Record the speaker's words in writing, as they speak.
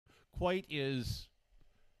quite is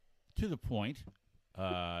to the point.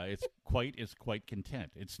 It's quite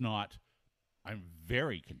content. It's not. I'm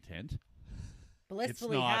very content.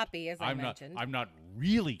 Blissfully happy, as I mentioned. I'm not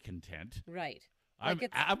really content. Right. I'm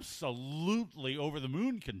absolutely over the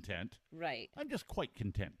moon content. Right. I'm just quite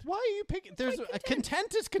content. Why are you picking?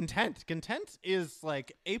 Content is content. Content is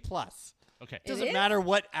like A+. Okay. It doesn't matter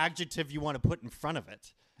what adjective you want to put in front of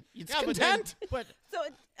it. It's content. But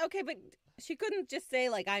but she couldn't just say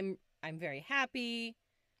like I'm very happy.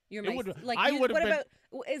 You're my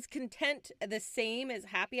is content the same as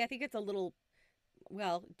happy? I think it's a little.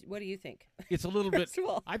 Well, what do you think? It's a little bit.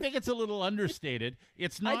 I think it's a little understated.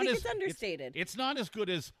 It's not. It's understated. It's not as good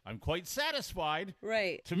as I'm quite satisfied.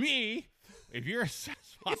 Right. To me, if you're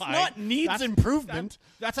satisfied, it's not needs improvement.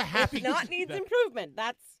 That's a happy. It's not needs improvement.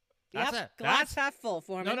 That's glass half full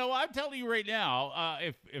for me. No. I'm telling you right now.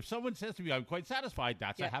 If someone says to me, "I'm quite satisfied,"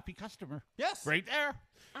 that's a happy customer. Yes. Right there.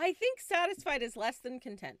 I think satisfied is less than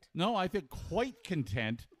content. No, I think quite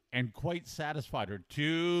content and quite satisfied are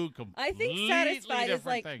two completely I think satisfied different is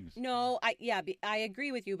like things. No, I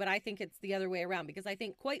agree with you, but I think it's the other way around because I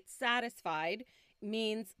think quite satisfied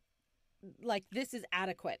means like this is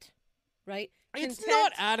adequate, right? It's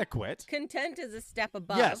not adequate. Content is a step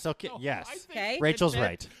above. Yes. Okay. No, yes. Okay. Rachel's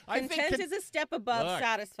right. Content is a step above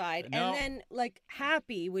satisfied, and then like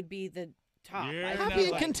happy would be the top. Happy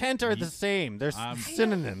and content are the same. They're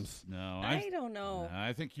synonyms. No, I don't know.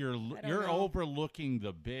 I think you're overlooking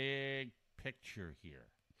the big picture here.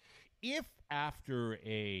 If after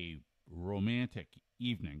a romantic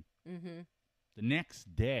evening, the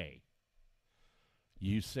next day,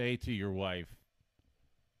 you say to your wife,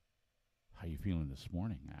 "How you feeling this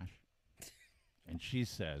morning, Ash?" and she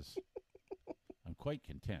says, "I'm quite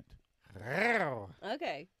content."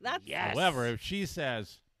 Okay, that's However, if she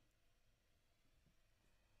says,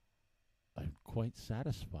 "I'm quite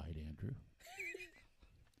satisfied, Andrew."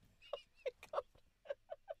 Oh my God.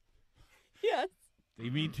 Yes. They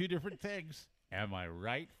mean two different things. Am I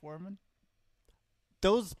right, Forman?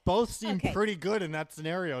 Those both seem pretty good in that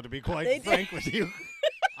scenario, to be quite frank with you.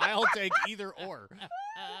 I'll take either or.